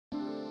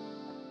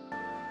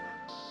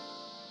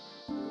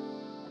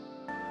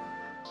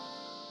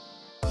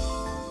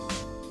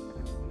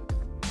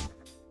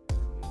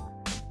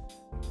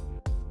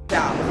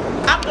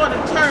I'm going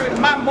to turn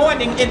my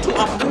mourning into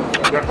a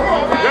movement.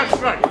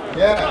 That's right.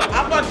 Yeah.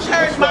 I'm going to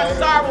turn my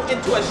sorrow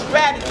into a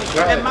strategy.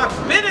 And my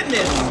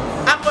bitterness,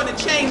 I'm going to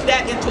change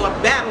that into a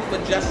battle for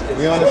justice.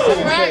 We on the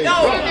same I page.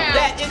 know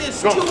that it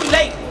is too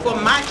late for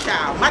my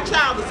child. My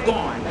child is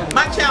gone.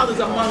 My child is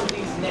among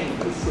these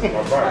names.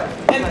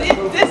 And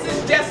this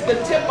is just the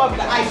tip of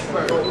the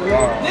iceberg.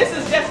 This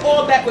is just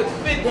all that would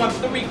fit on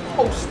 3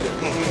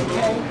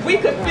 posters. We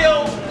could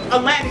fill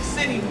Atlantic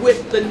City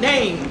with the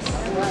names.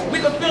 We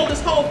could fill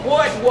this whole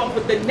boardwalk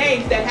with the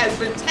names that has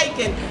been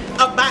taken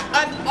by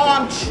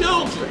unarmed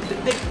children.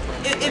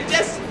 It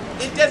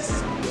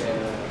just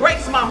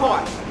breaks my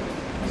heart.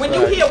 When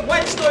you hear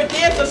one story,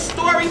 there's a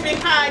story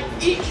behind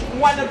each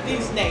one of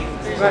these names.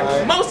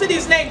 Most of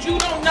these names you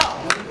don't know.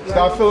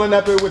 Start filling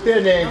up it with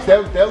their names.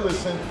 They'll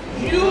listen.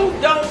 You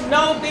don't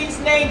know these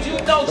names. You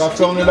know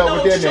Sean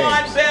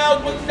Bell,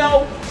 you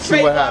know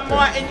Trayvon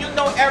Martin, you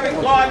know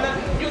Eric Garner,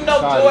 you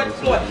know George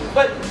Floyd.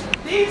 But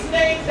these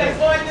names that's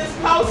on this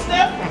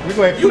poster,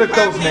 you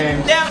probably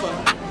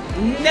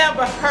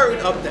never heard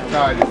of them.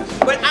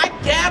 But I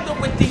gather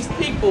with these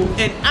people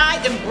and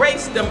I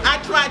embrace them. I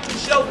try to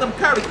show them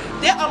courage.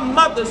 There are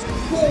mothers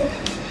who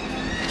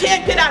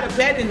can't get out of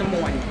bed in the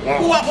morning,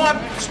 who are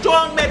on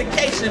strong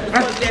medication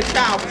because their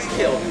child was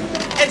killed.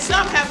 And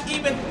some have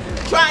even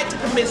tried to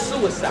commit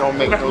suicide.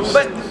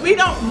 But we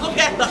don't look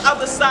at the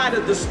other side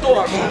of the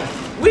story.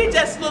 We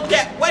just look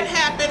at what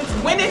happens,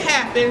 when it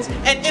happens,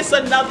 and it's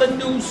another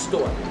news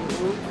story.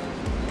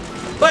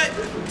 But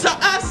to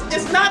us,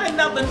 it's not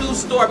another news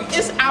story.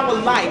 It's our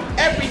life.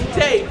 Every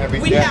day,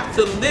 we have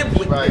to live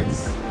with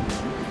this.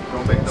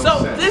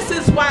 So this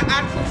is why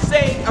I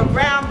crusade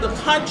around the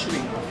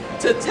country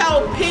to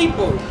tell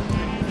people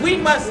we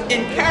must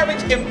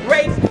encourage,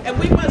 embrace, and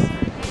we must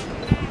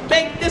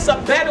make this a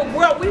better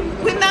world.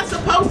 We're not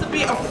supposed to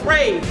be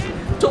afraid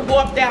to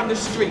walk down the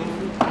street.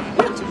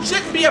 We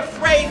shouldn't be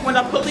afraid when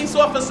a police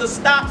officer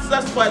stops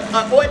us for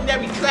an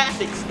ordinary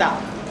traffic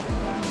stop.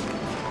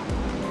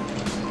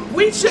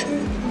 We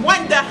shouldn't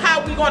wonder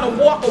how we're going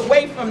to walk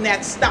away from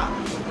that stop.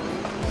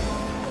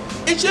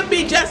 It should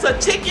be just a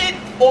ticket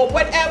or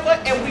whatever,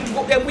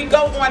 and we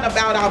go on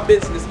about our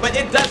business. But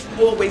it doesn't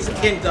always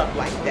end up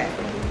like that.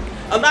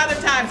 A lot of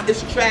times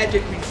it's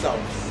tragic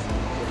results.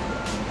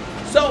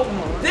 So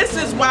this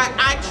is why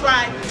I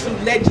try to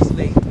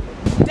legislate.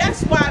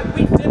 That's why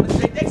we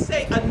demonstrate. They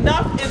say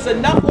enough is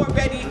enough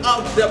already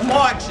of the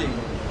marching.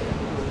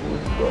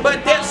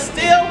 But they're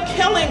still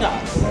killing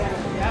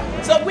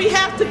us. So we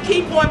have to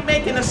keep on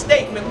making a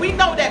statement. We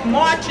know that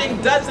marching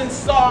doesn't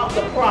solve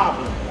the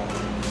problem.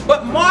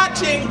 But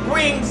marching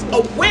brings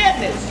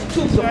awareness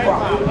to the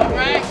problem.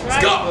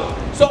 Let's go.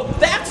 So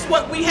that's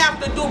what we have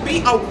to do,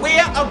 be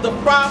aware of the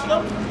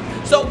problem.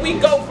 So we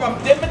go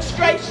from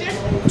demonstration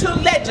to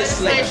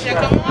legislation.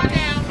 Come on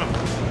now.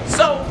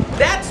 So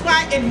that's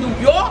why in New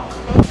York,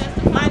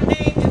 my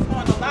name is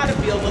on a lot of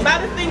bills. A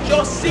lot of things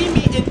you'll see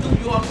me in New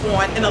York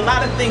on, and a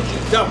lot of things you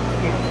don't.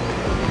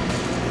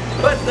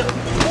 But the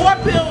 4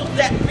 bills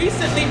that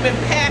recently been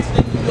passed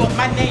in New York,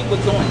 my name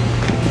was on it.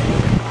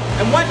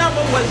 And one of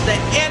them was the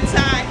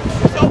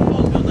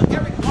anti-chokehold bill, the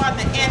Eric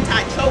Garner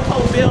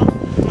anti-chokehold bill.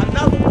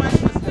 Another one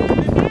was the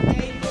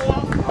 50A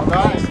law.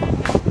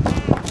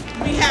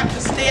 We have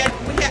to stand,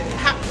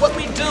 what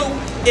we do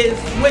is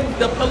when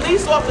the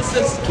police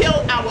officers kill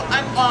our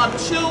unarmed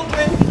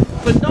children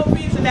for no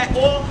reason at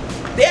all,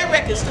 their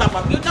records come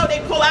up. You know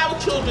they pull our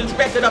children's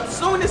record up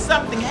soon as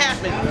something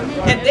happens,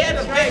 and they're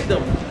the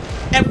victim.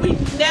 And we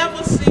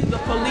never see the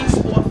police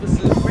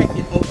officer's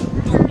record, or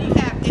do we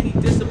have any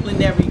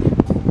disciplinary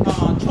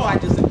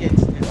charges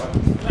against him.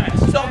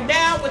 So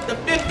now with the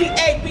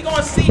 58, we're going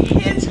to see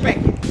his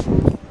record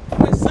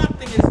when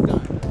something is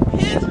done.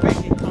 His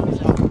record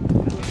comes up.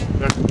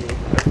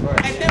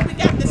 And then we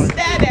got the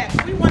stat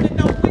act. We want to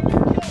know when you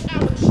killed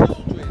our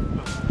children,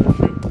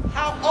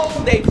 how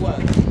old they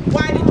was,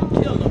 why did you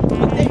kill them,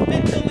 were they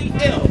mentally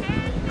ill,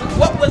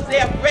 what was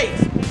their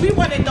race. We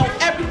want to know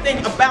everything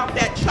about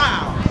that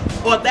child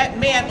or that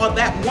man or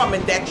that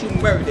woman that you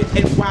murdered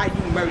and why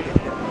you murdered them.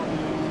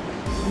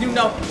 You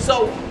know,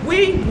 so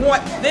we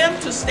want them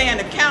to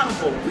stand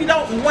accountable. We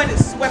don't want it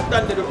swept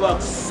under the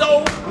rug.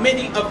 So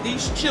many of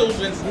these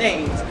children's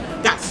names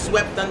got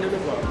swept under the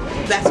rug.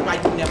 That's why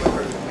you never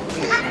heard of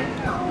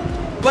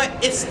it. But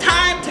it's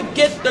time to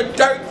get the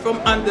dirt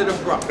from under the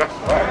rug.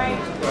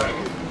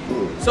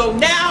 So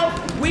now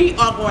we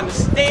are going to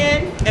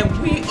stand, and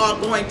we are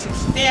going to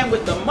stand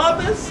with the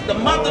mothers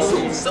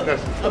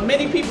who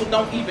many people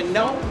don't even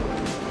know.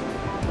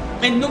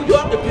 In New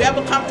York, if you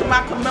ever come to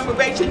my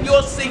commemoration,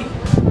 you'll see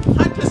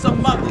hundreds of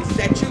mothers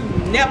that you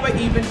never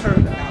even heard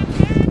about.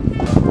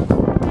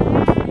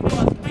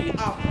 Because we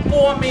are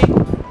forming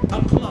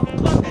a club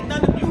that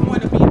none of you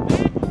want to be a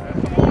member of.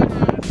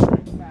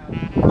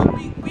 But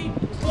we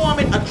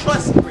forming a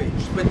trust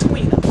bridge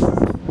between us.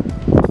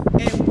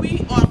 And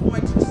we are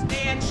going to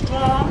stand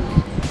strong.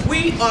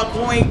 We are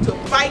going to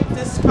fight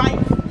this fight.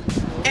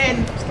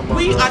 And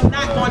we are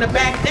not going to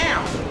back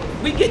down.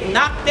 we get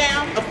knocked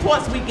down, of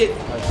course we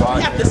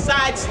have to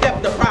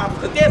sidestep the problem,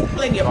 because there's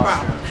plenty of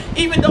problems.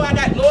 Even though I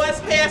got laws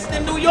passed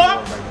in New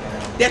York,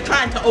 they're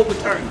trying to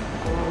overturn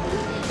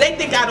it. They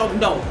think I don't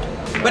know,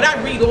 but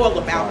I read all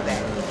about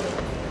that.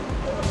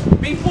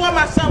 Before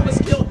my son was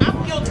killed,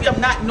 I'm guilty of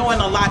not knowing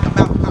a lot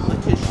about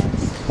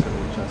politicians.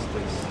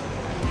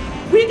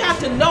 We got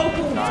to know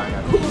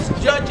who's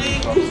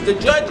judging, who's the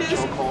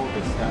judges,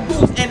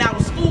 who's in our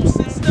school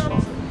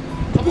systems,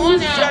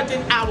 who's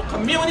judging our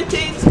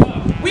communities.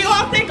 We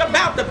all think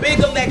about the big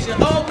election.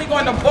 Oh, we're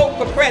going to vote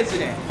for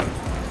president.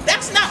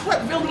 That's not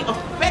what really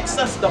affects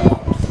us the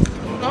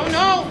most.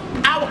 No.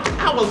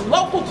 Our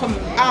local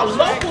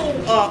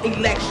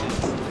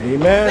elections.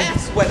 Amen.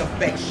 That's what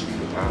affects you.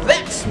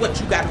 That's what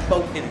you got to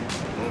vote in.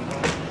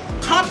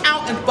 Come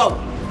out and vote.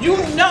 You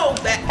know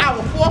that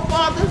our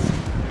forefathers,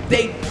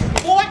 they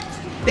fought,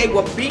 they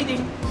were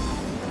beaten,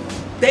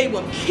 they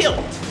were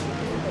killed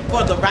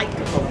for the right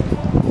to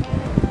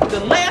vote.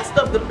 The last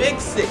of the big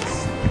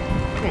six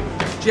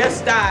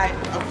just died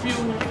a few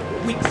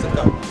weeks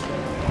ago.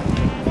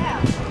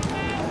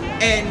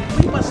 And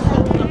we must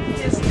hold up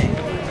his name.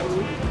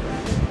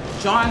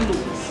 John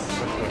Lewis.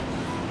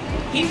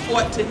 He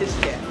fought to his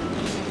death.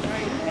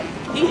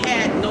 He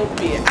had no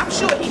fear. I'm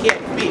sure he had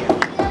fear,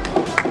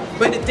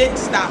 but it didn't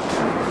stop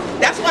him.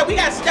 That's why we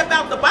gotta step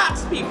out the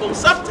box, people.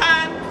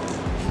 Sometimes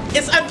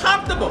it's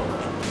uncomfortable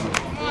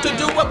to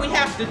do what we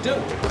have to do.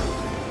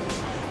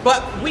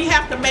 But we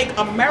have to make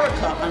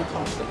America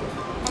uncomfortable.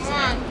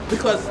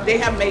 Because they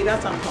have made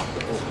us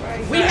uncomfortable.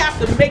 We have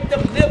to make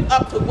them live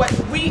up to what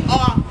we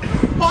are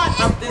part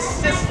of this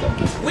system.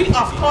 We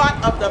are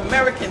part of the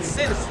American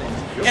citizens,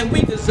 and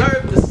we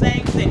deserve the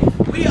same thing.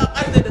 We are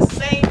under the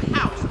same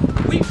house.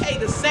 We pay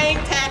the same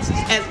taxes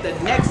as the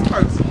next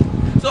person.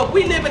 So if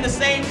we live in the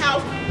same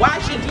house, why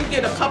should you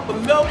get a cup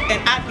of milk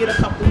and I get a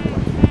cup of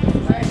water?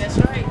 That's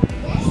right.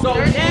 So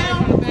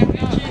now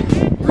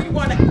we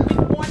want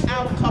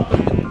our cup of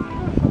milk.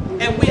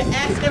 And we're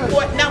asking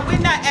for it. Now we're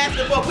not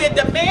asking for it, we're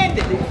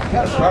demanding it.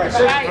 That's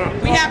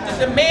right. We have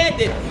to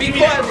demand it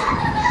because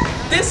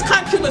this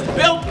country was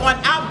built on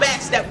our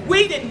backs that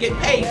we didn't get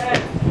paid for.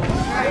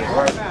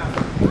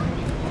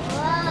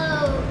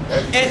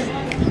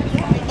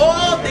 And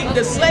all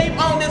the slave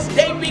owners,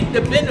 they reap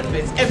the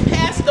benefits and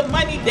pass the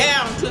money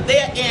down to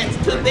their aunts,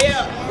 to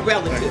their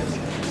relatives,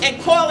 and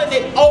calling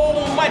it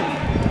old money.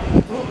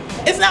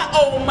 It's not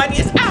old money,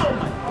 it's our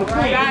money.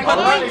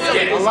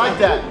 I like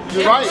that.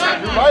 You're right.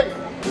 You're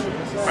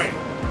right.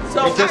 So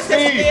I just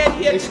stand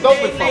here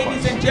today,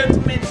 ladies and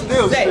gentlemen,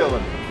 to say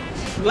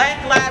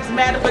Black Lives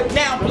Matter. But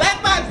now,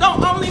 Black lives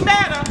don't only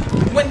matter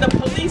when the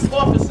police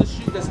officers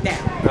shoot us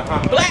down.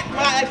 Black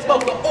lives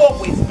supposed to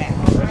always matter.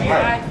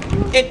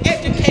 In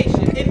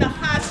education, in the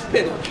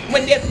hospital,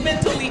 when they're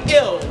mentally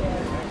ill,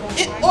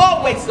 it's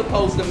always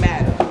supposed to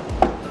matter.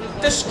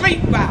 The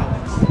street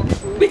violence.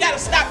 We got to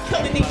stop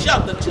killing each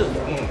other too.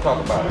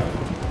 Talk about it.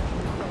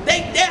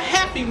 They're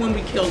happy when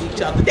we kill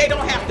each other. They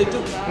don't have to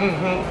do it.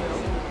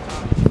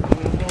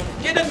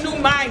 Get a new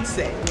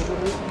mindset.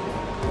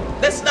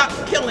 Let's stop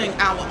killing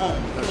our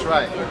own. That's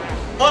right.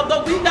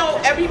 Although we know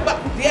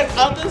there's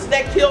others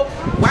that kill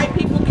white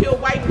people,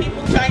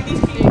 Chinese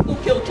people who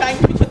kill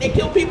Chinese people. They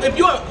kill people. If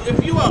you're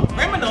a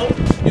criminal,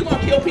 you're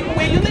gonna kill people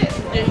where you live.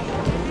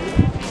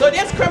 So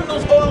there's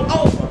criminals all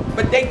over,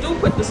 but they do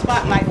put the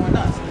spotlight on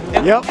us,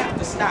 and we have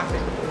to stop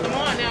it. Come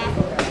on now.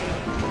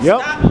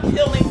 Stop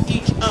killing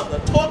each other.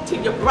 Talk to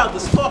your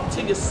brothers. Talk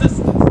to your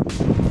sisters.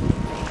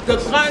 The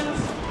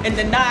guns and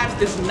the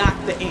knives is not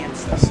the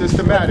answer.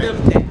 Systematic.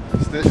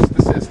 It's the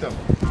system.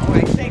 All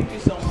right. Thank you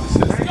so much.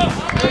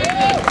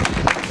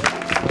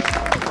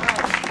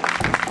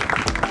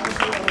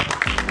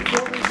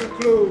 Before we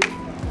conclude,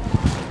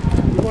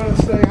 we want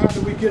to say how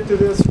did we get to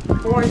this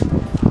point?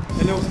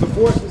 And it was the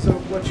voices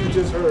of what you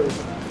just heard.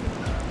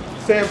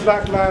 Saying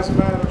Black Lives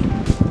Matter,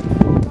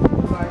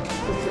 like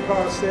Sister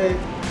Carr said,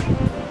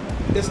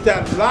 it's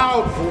that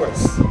loud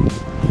voice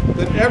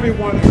that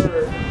everyone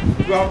heard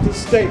throughout the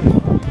state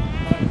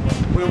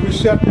when we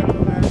shut down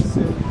Atlantic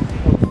City on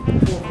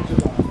the 4th of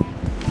July.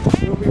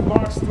 When we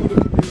marched through the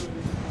community.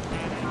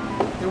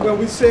 And when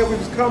we said we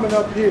was coming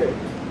up here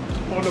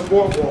on the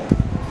boardwalk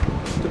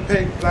to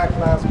paint Black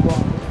Lives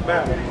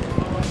Matter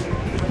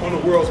on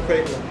the world's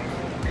playground.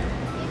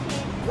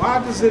 Why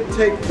does it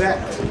take that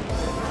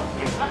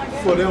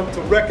for them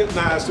to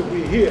recognize that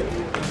we're here?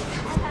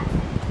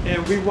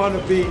 And we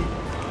want to be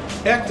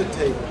at the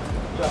table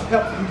to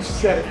help you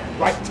set it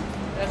right.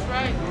 That's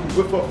right.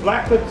 With a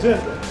black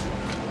agenda,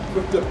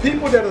 with the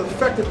people that are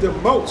affected the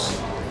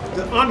most,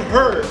 the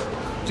unheard,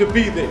 to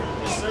be there.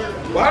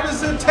 Why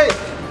does it take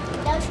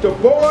to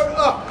board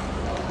up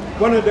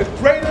one of the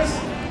greatest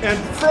and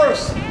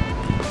first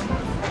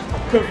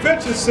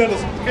convention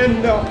centers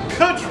in the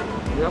country,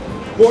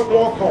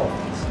 Boardwalk Hall?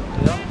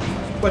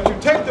 But you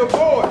take the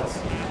boards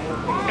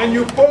and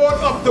you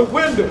board up the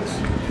windows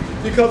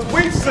because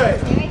we say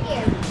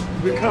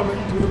we're coming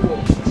to the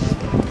board.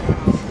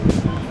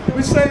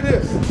 We say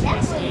this,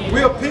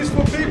 we are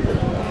peaceful people.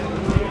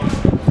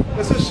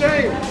 It's a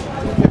shame.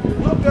 If you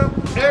look up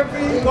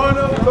every one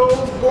of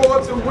those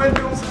boards and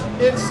windows,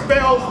 it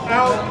spells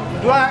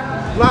out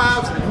Black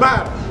Lives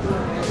Matter.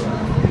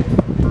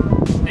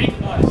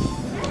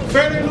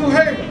 Fannie Lou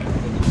Hamer,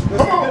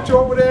 let's get you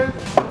over there.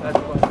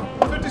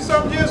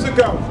 50-some years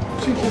ago,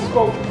 she just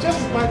spoke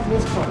just like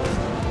Miss Carr,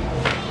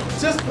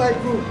 just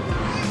like Ruth,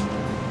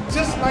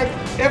 just like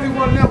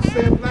everyone else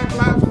saying Black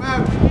Lives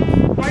Matter.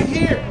 Right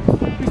here,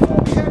 before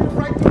we had the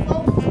right to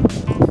vote,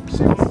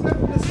 she was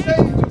setting the stage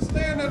and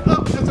standing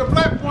up as a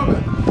black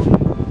woman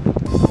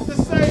to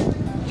say,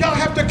 y'all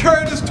have to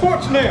carry this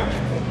torch now.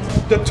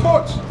 The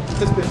torch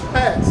has been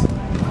passed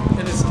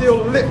and is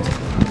still lit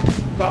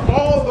by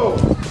all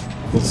those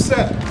who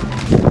said it.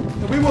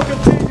 And we will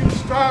continue to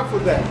strive for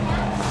that.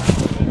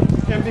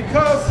 And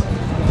because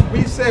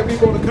we said we're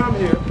going to come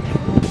here,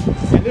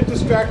 and it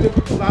distracted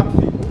a lot of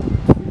people,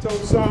 we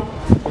told some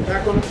we're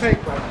not going to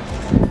paint right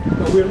now.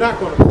 No, we're not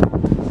going to.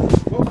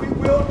 What we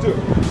will do,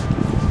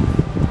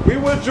 we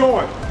will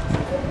join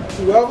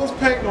whoever's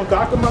painting on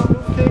Dr. Martin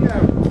Luther King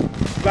Avenue,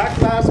 Black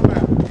Lives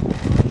Matter,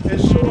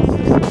 and show us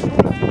this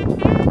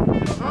unity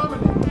and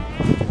harmony.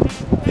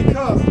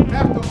 Because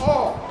after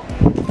all,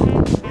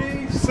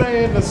 we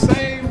saying the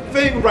same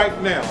thing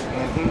right now.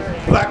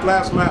 Black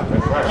Lives Matter.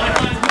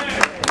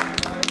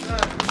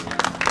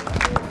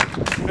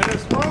 And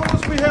as long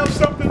as we have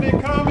something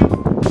in common,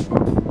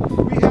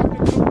 we have to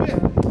commit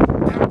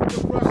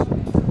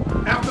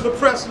after the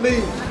press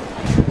leaves.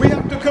 We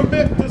have to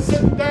commit to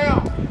sitting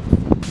down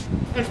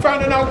and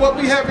finding out what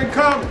we have in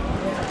common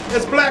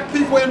as black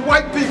people and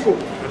white people,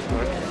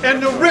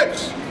 and the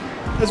rich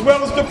as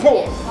well as the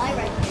poor.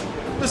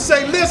 To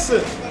say,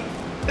 listen,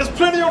 there's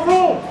plenty of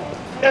room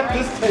at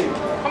this table.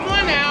 Come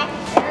on now.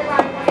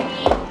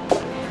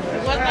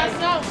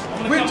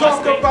 We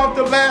talk about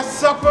the Last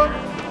Supper.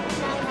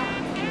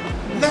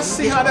 Let's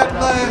see how that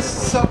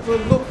Last Supper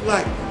looked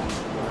like.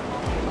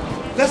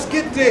 Let's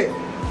get there.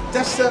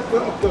 That's the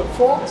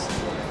forks,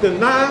 the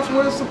knives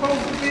where it's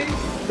supposed to be,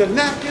 the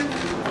napkin,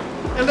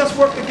 and let's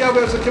work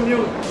together as a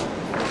community.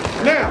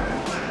 Now,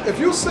 if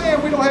you're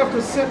saying we don't have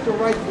to sit to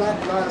write Black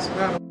Lives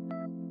Matter